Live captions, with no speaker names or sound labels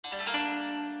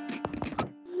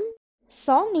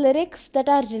Song lyrics that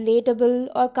are relatable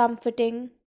or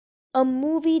comforting, a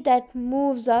movie that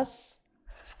moves us,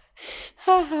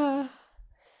 haha,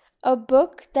 a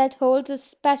book that holds a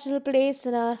special place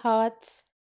in our hearts,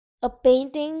 a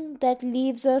painting that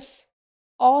leaves us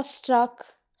awestruck.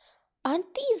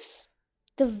 Aren't these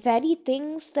the very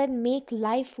things that make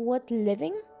life worth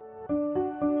living?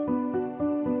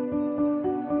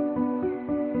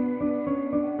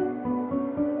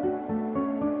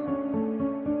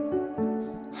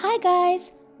 Hi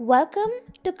guys, welcome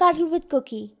to Cuddle with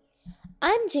Cookie.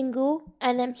 I'm Jingu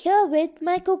and I'm here with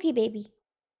my cookie baby.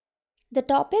 The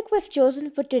topic we've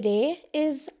chosen for today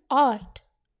is art.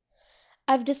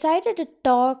 I've decided to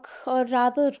talk, or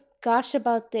rather gush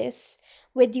about this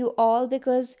with you all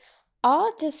because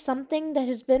art is something that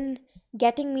has been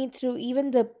getting me through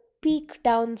even the peak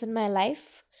downs in my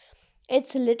life.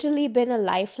 It's literally been a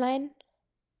lifeline.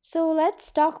 So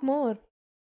let's talk more.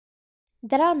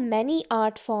 There are many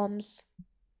art forms: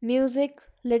 music,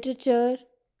 literature,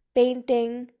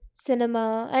 painting,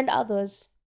 cinema, and others.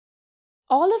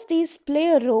 All of these play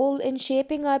a role in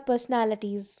shaping our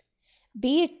personalities,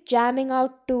 be it jamming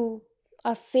out to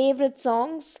our favorite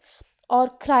songs or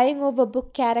crying over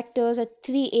book characters at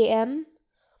 3 a.m.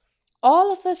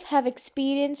 All of us have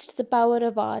experienced the power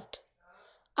of art.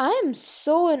 I am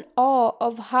so in awe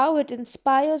of how it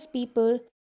inspires people,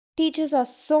 teaches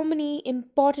us so many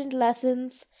important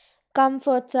lessons,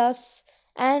 comforts us,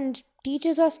 and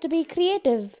teaches us to be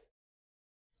creative.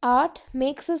 Art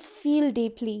makes us feel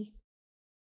deeply.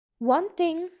 One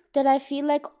thing that I feel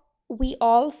like we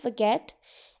all forget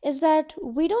is that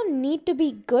we don't need to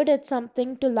be good at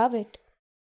something to love it.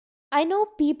 I know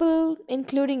people,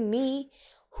 including me,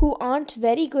 who aren't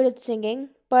very good at singing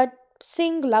but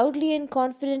sing loudly and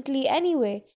confidently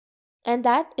anyway, and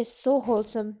that is so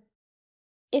wholesome.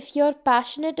 If you're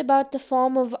passionate about the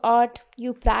form of art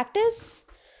you practice,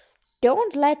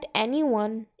 don't let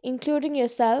anyone, including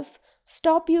yourself,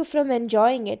 stop you from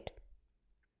enjoying it.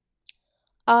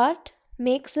 Art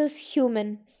makes us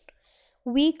human.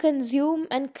 We consume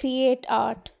and create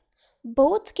art.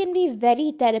 Both can be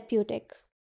very therapeutic.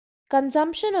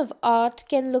 Consumption of art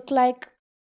can look like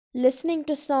listening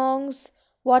to songs,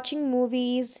 watching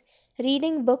movies,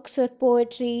 reading books or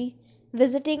poetry,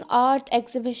 visiting art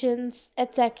exhibitions,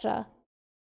 etc.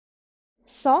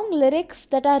 Song lyrics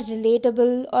that are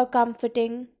relatable or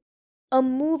comforting, a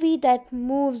movie that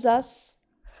moves us,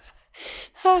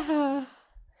 haha,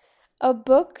 a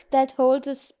book that holds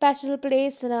a special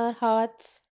place in our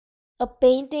hearts, a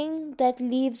painting that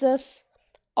leaves us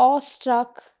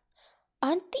awestruck.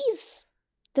 Aren't these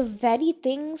the very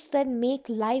things that make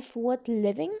life worth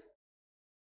living?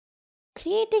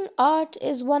 Creating art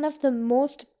is one of the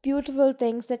most beautiful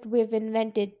things that we've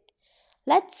invented.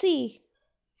 Let's see.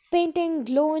 Painting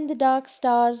glow in the dark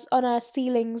stars on our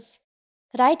ceilings,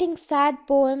 writing sad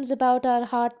poems about our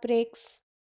heartbreaks,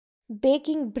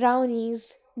 baking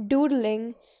brownies,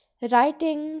 doodling,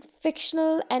 writing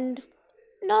fictional and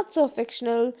not so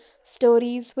fictional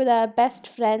stories with our best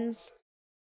friends,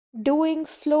 doing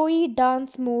flowy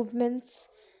dance movements.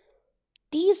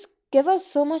 These give us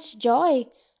so much joy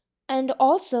and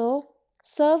also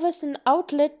serve as an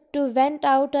outlet to vent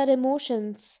out our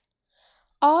emotions.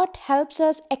 Art helps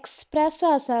us express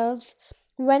ourselves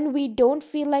when we don't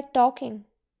feel like talking.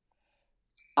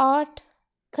 Art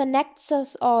connects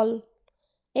us all.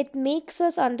 It makes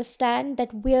us understand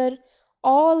that we're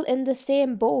all in the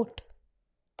same boat,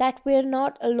 that we're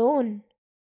not alone.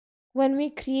 When we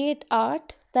create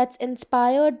art that's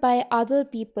inspired by other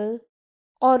people,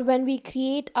 or when we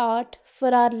create art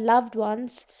for our loved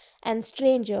ones and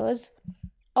strangers,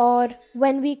 or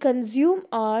when we consume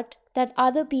art that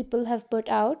other people have put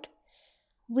out,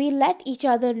 we let each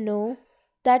other know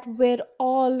that we're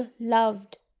all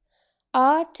loved.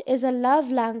 Art is a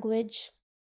love language.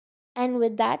 And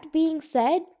with that being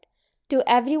said, to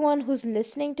everyone who's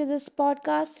listening to this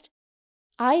podcast,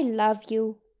 I love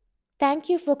you. Thank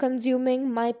you for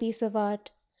consuming my piece of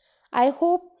art. I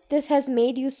hope this has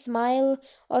made you smile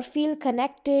or feel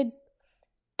connected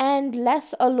and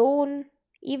less alone,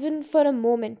 even for a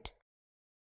moment.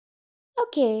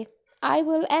 Okay, I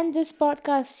will end this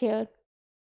podcast here.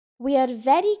 We are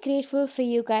very grateful for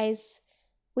you guys.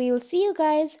 We will see you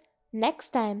guys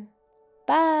next time.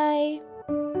 Bye.